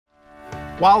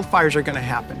Wildfires are going to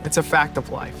happen. It's a fact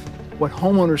of life. What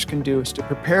homeowners can do is to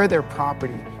prepare their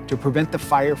property to prevent the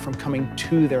fire from coming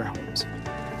to their homes.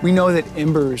 We know that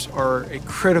embers are a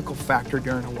critical factor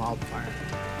during a wildfire.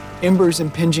 Embers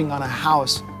impinging on a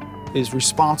house is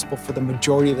responsible for the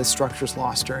majority of the structure's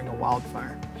loss during a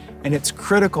wildfire. And it's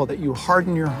critical that you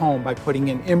harden your home by putting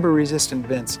in ember-resistant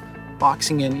vents,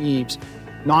 boxing in eaves,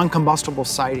 non-combustible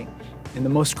siding. And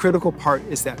the most critical part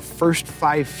is that first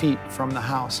 5 feet from the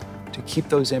house to keep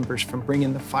those embers from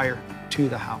bringing the fire to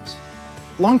the house.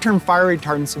 Long-term fire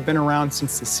retardants have been around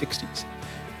since the 60s.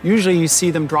 Usually you see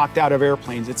them dropped out of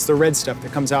airplanes. It's the red stuff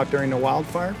that comes out during a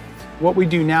wildfire. What we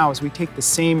do now is we take the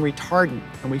same retardant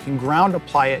and we can ground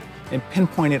apply it and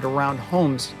pinpoint it around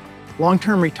homes.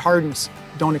 Long-term retardants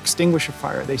don't extinguish a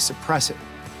fire, they suppress it.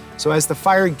 So as the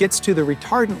fire gets to the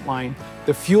retardant line,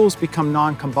 the fuels become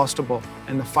non-combustible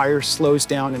and the fire slows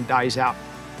down and dies out.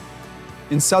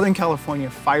 In Southern California,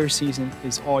 fire season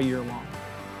is all year long.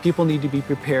 People need to be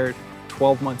prepared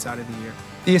 12 months out of the year.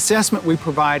 The assessment we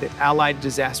provide at Allied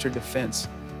Disaster Defense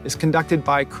is conducted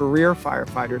by career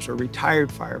firefighters or retired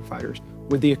firefighters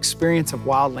with the experience of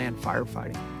wildland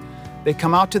firefighting. They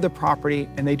come out to the property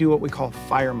and they do what we call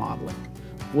fire modeling.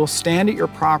 We'll stand at your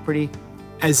property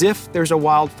as if there's a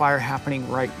wildfire happening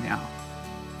right now.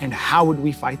 And how would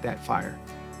we fight that fire?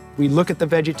 We look at the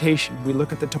vegetation, we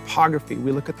look at the topography,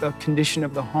 we look at the condition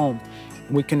of the home,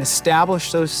 and we can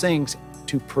establish those things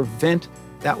to prevent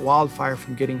that wildfire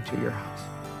from getting to your house.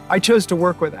 I chose to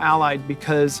work with Allied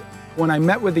because when I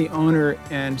met with the owner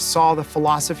and saw the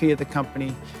philosophy of the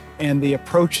company and the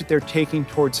approach that they're taking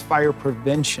towards fire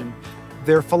prevention,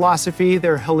 their philosophy,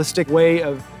 their holistic way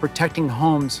of protecting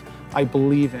homes, I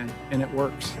believe in, and it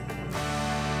works.